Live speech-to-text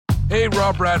Hey,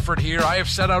 Rob Bradford here. I have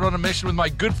set out on a mission with my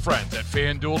good friends at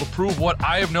FanDuel to prove what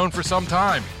I have known for some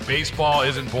time. Baseball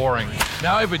isn't boring.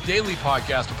 Now I have a daily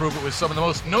podcast to prove it with some of the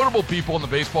most notable people in the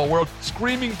baseball world,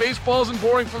 screaming baseball isn't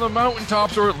boring from the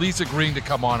mountaintops, or at least agreeing to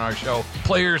come on our show.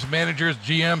 Players, managers,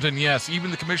 GMs, and yes, even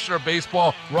the commissioner of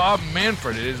baseball, Rob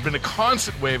Manfred. It has been a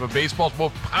constant wave of baseball's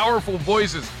most powerful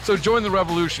voices. So join the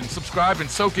revolution. Subscribe and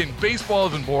soak in Baseball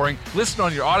Isn't Boring. Listen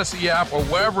on your Odyssey app or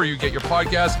wherever you get your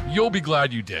podcasts. You'll be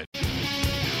glad you did.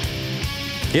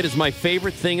 It is my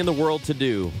favorite thing in the world to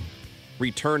do,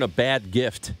 return a bad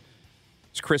gift.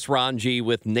 It's Chris Ranji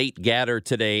with Nate Gatter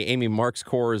today. Amy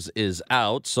Marks-Kors is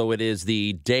out, so it is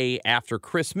the day after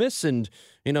Christmas. And,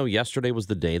 you know, yesterday was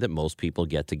the day that most people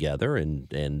get together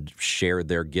and share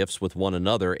their gifts with one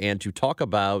another. And to talk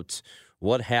about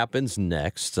what happens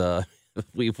next,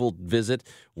 we will visit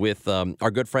with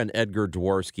our good friend Edgar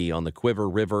Dworsky on the Quiver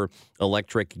River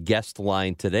Electric guest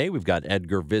line today. We've got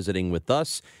Edgar visiting with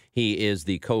us. He is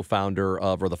the co-founder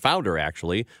of, or the founder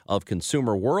actually, of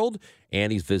Consumer World,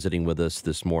 and he's visiting with us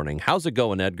this morning. How's it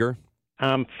going, Edgar?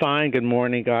 I'm fine. Good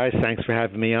morning, guys. Thanks for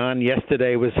having me on.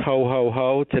 Yesterday was ho, ho,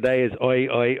 ho. Today is oi,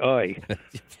 oi, oi.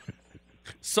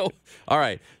 So, all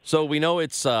right. So we know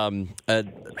it's, I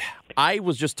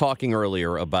was just talking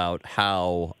earlier about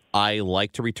how I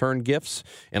like to return gifts,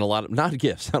 and a lot of, not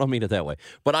gifts, I don't mean it that way,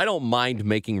 but I don't mind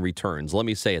making returns. Let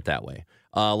me say it that way.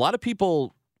 A lot of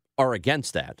people are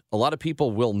against that. A lot of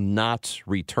people will not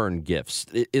return gifts.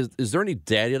 Is there any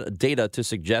data to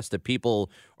suggest that people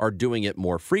are doing it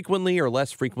more frequently or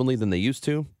less frequently than they used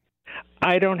to?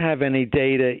 I don't have any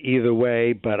data either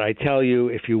way, but I tell you,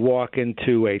 if you walk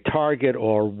into a Target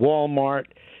or Walmart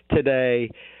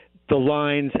today, the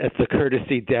lines at the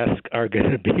courtesy desk are going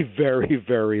to be very,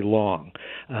 very long.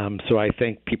 So I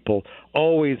think people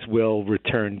always will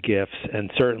return gifts, and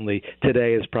certainly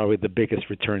today is probably the biggest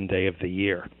return day of the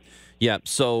year. Yeah,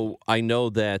 so I know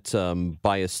that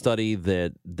by a study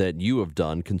that you have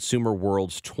done, Consumer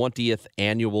World's 20th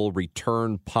Annual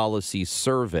Return Policy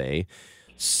Survey,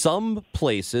 some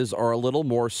places are a little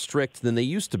more strict than they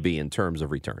used to be in terms of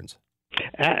returns.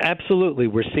 Absolutely.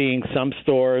 We're seeing some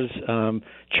stores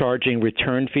charging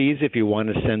return fees if you want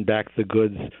to send back the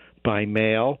goods by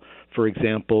mail. For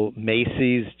example,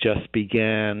 Macy's just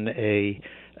began a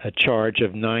charge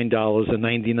of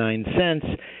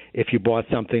 $9.99 if you bought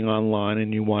something online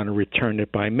and you want to return it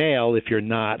by mail if you're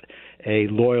not a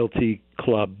loyalty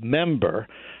club member.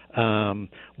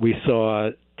 We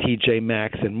saw TJ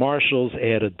Maxx and Marshalls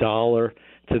add $1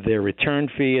 to their return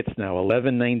fee. It's now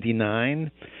 $11.99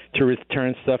 to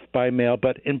return stuff by mail.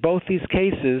 But in both these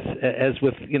cases, as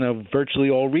with virtually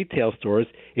all retail stores,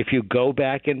 if you go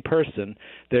back in person,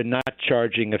 they're not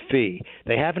charging a fee.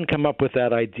 They haven't come up with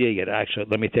that idea yet. Actually,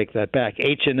 let me take that back.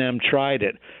 H&M tried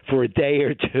it for a day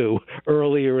or two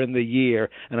earlier in the year,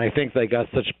 and I think they got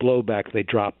such blowback they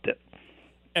dropped it.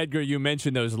 Edgar, you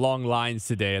mentioned those long lines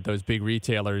today at those big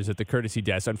retailers at the courtesy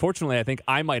desk. Unfortunately, I think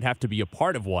I might have to be a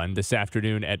part of one this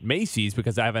afternoon at Macy's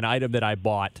because I have an item that I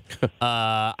bought,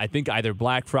 I think either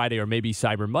Black Friday or maybe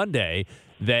Cyber Monday,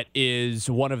 that is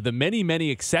one of the many, many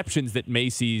exceptions that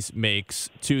Macy's makes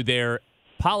to their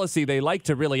policy they like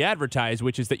to really advertise,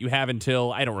 which is that you have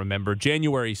until, I don't remember,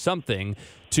 January something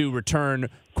to return,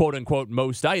 quote unquote,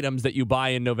 most items that you buy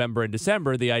in November and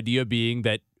December. The idea being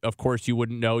that, of course, you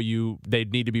wouldn't know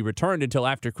they'd need to be returned until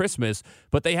after Christmas.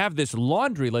 But they have this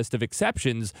laundry list of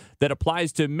exceptions that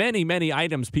applies to many, many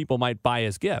items people might buy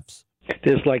as gifts.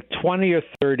 There's like 20 or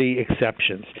 30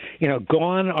 exceptions.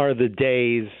 Gone are the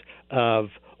days of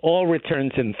all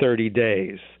returns in 30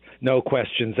 days, no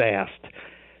questions asked.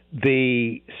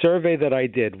 The survey that I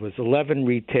did was 11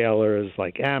 retailers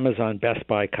like Amazon, Best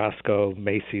Buy, Costco,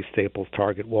 Macy's, Staples,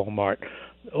 Target, Walmart,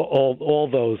 all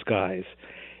those guys.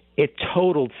 It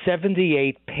totaled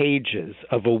 78 pages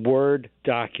of a Word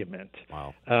document.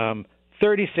 Wow.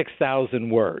 36,000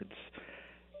 words.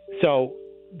 So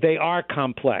they are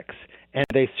complex. And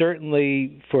they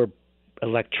certainly, for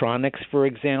electronics, for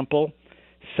example,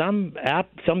 some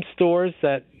stores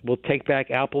that will take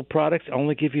back Apple products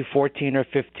only give you 14 or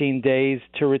 15 days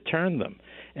to return them.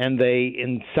 And they,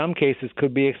 in some cases,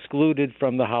 could be excluded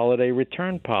from the holiday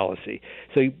return policy.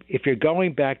 So if you're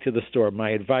going back to the store,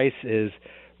 my advice is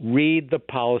read the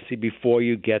policy before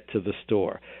you get to the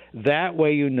store. That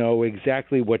way you know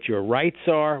exactly what your rights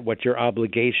are, what your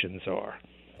obligations are.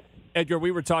 Edgar,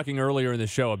 we were talking earlier in the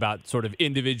show about sort of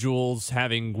individuals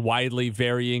having widely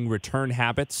varying return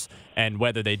habits and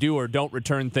whether they do or don't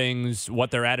return things,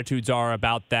 what their attitudes are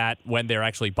about that when they're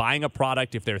actually buying a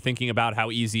product, if they're thinking about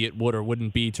how easy it would or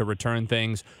wouldn't be to return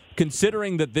things.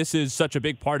 Considering that this is such a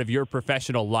big part of your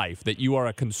professional life, that you are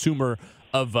a consumer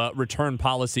of return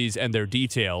policies and their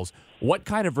details. What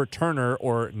kind of returner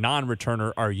or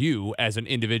non-returner are you as an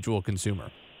individual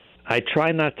consumer? I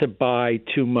try not to buy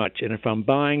too much, and if I'm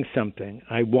buying something,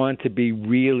 I want to be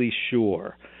really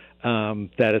sure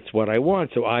that it's what I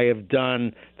want. So I have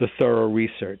done the thorough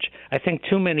research. I think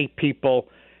too many people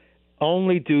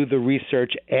only do the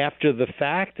research after the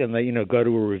fact, and they go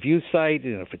to a review site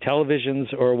for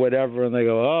televisions or whatever, and they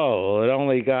go, oh, well, it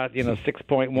only got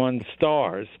 6.1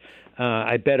 stars.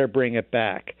 I better bring it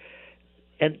back.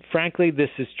 And frankly, this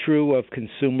is true of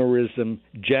consumerism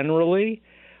generally.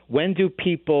 When do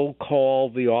people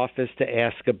call the office to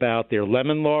ask about their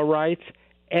lemon law rights?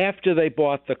 After they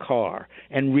bought the car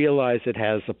and realize it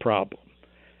has a problem.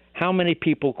 How many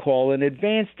people call in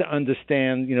advance to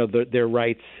understand, their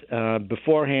rights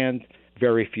beforehand?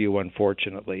 Very few,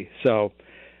 unfortunately. So,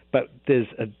 but there's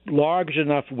a large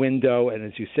enough window, and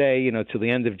as you say, to the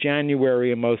end of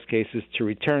January in most cases to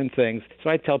return things. So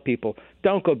I tell people,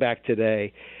 don't go back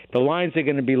today. The lines are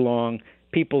going to be long.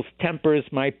 People's tempers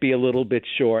might be a little bit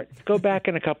short. Go back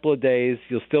in a couple of days.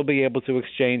 You'll still be able to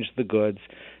exchange the goods.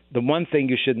 The one thing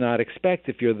you should not expect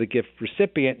if you're the gift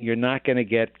recipient, you're not going to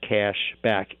get cash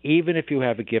back, even if you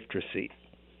have a gift receipt.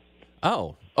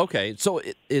 Oh, okay. So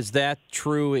is that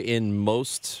true in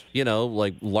most,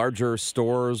 like larger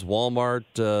stores,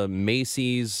 Walmart,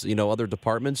 Macy's, other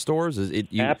department stores?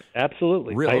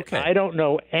 Absolutely. Really? Okay. I don't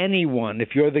know anyone,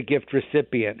 if you're the gift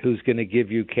recipient, who's going to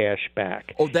give you cash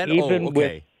back. Oh,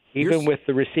 okay. Even with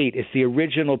the receipt. It's the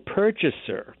original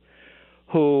purchaser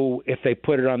who, if they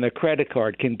put it on their credit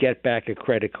card, can get back a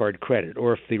credit card credit.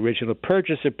 Or if the original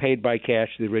purchaser paid by cash,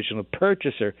 the original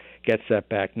purchaser gets that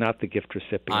back, not the gift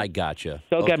recipient. I gotcha.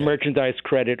 They'll get merchandise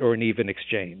credit or an even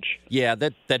exchange. Yeah,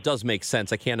 that does make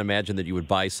sense. I can't imagine that you would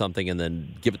buy something and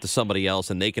then give it to somebody else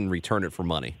and they can return it for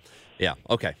money. Yeah,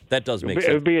 okay. That does make sense.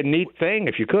 It would be a neat thing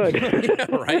if you could. Yeah,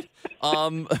 right?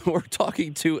 We're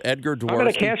talking to Edgar Dworsky. I'm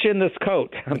going to cash in this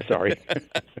coat. I'm sorry.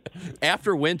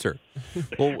 After winter.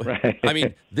 Well, right. I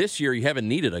mean, this year you haven't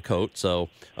needed a coat, so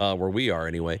where we are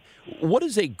anyway. What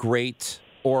is a great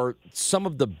or some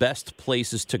of the best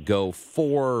places to go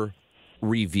for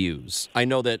reviews? I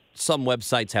know that some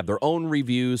websites have their own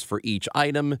reviews for each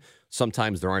item.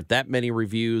 Sometimes there aren't that many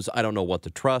reviews. I don't know what to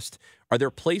trust. Are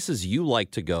there places you like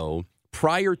to go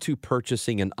prior to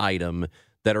purchasing an item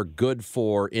that are good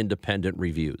for independent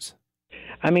reviews?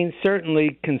 I mean,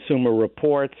 certainly Consumer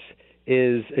Reports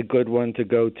is a good one to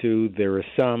go to. There are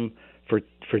some for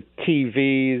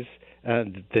TVs.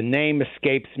 The name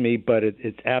escapes me, but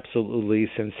it's absolutely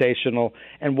sensational.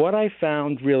 And what I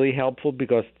found really helpful,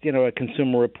 because,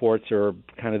 Consumer Reports are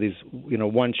kind of these,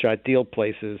 one-shot deal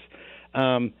places,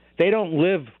 they don't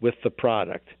live with the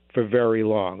product for very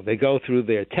long. They go through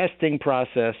their testing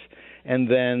process,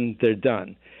 and then they're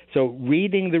done. So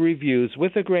reading the reviews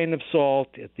with a grain of salt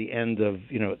at the end of,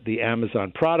 the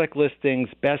Amazon product listings,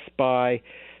 Best Buy,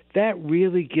 that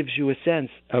really gives you a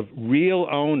sense of real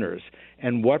owners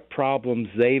and what problems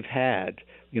they've had,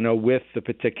 with the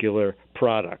particular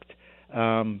product.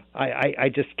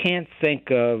 I just can't think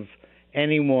of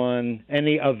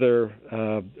any other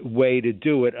way to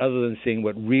do it other than seeing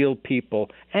what real people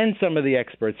and some of the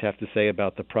experts have to say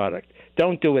about the product.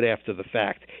 Don't do it after the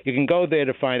fact. You can go there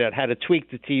to find out how to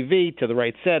tweak the TV to the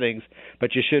right settings,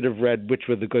 but you should have read which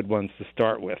were the good ones to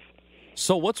start with.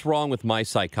 So what's wrong with my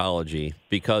psychology?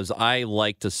 Because I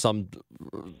like to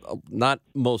not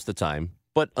most of the time,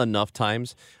 but enough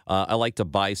times, I like to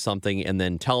buy something and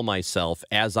then tell myself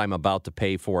as I'm about to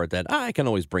pay for it that I can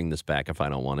always bring this back if I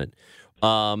don't want it.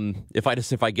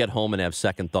 If I get home and have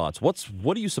second thoughts,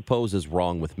 what do you suppose is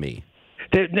wrong with me?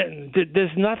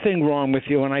 There's nothing wrong with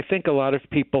you, and I think a lot of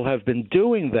people have been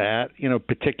doing that,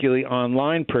 particularly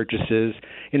online purchases.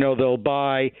 They'll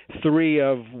buy 3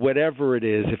 of whatever it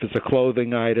is, if it's a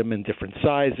clothing item in different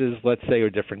sizes, let's say, or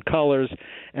different colors,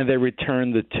 and they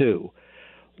return the 2.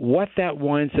 What that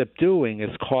winds up doing is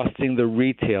costing the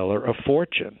retailer a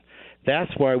fortune.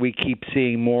 That's why we keep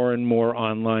seeing more and more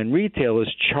online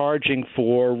retailers charging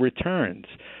for returns.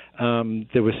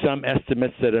 There were some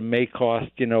estimates that it may cost,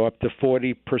 up to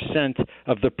 40%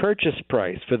 of the purchase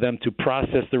price for them to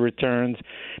process the returns.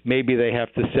 Maybe they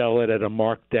have to sell it at a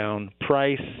markdown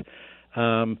price.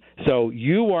 So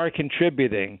you are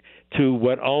contributing to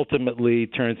what ultimately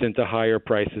turns into higher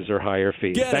prices or higher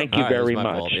fees. Thank you very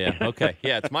much. Fault. Yeah. Okay.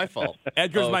 Yeah, it's my fault.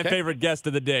 Edgar's my favorite guest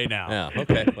of the day now. Yeah.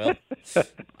 Okay. Well,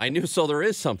 I knew so there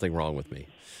is something wrong with me.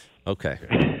 Okay.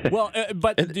 Well,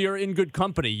 but you're in good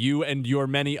company. You and your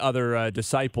many other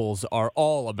disciples are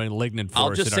all a malignant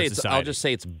force in our society. I'll just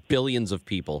say it's billions of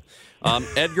people.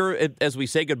 Edgar, as we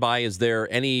say goodbye, is there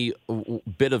any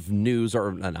bit of news,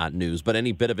 or not news, but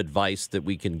any bit of advice that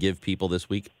we can give people this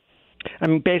week? I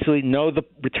mean, basically, know the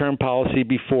return policy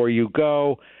before you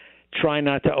go. Try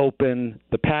not to open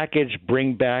the package.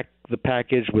 Bring back the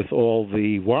package with all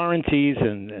the warranties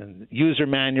and user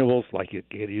manuals, like you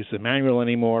can't use the manual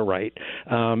anymore, right?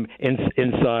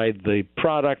 Inside the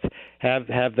product, have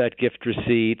that gift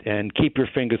receipt, and keep your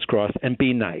fingers crossed and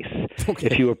be nice. Okay.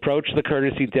 If you approach the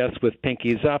courtesy desk with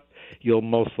pinkies up, you'll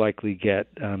most likely get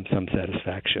some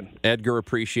satisfaction. Edgar,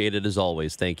 appreciate it as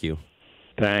always. Thank you.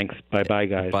 Thanks. Bye-bye,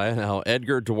 guys. Bye now.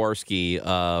 Edgar Dworsky,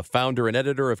 founder and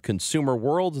editor of Consumer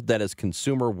World. That is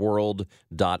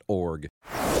consumerworld.org.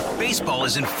 Baseball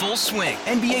is in full swing.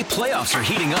 NBA playoffs are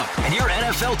heating up, and your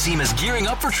NFL team is gearing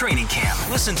up for training camp.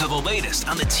 Listen to the latest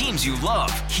on the teams you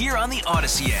love here on the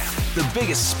Odyssey app. The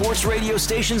biggest sports radio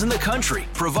stations in the country,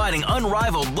 providing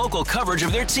unrivaled local coverage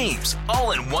of their teams,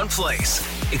 all in one place.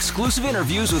 Exclusive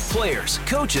interviews with players,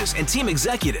 coaches, and team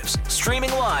executives,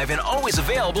 streaming live and always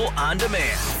available on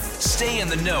demand. Stay in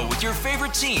the know with your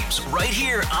favorite teams right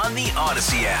here on the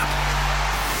Odyssey app.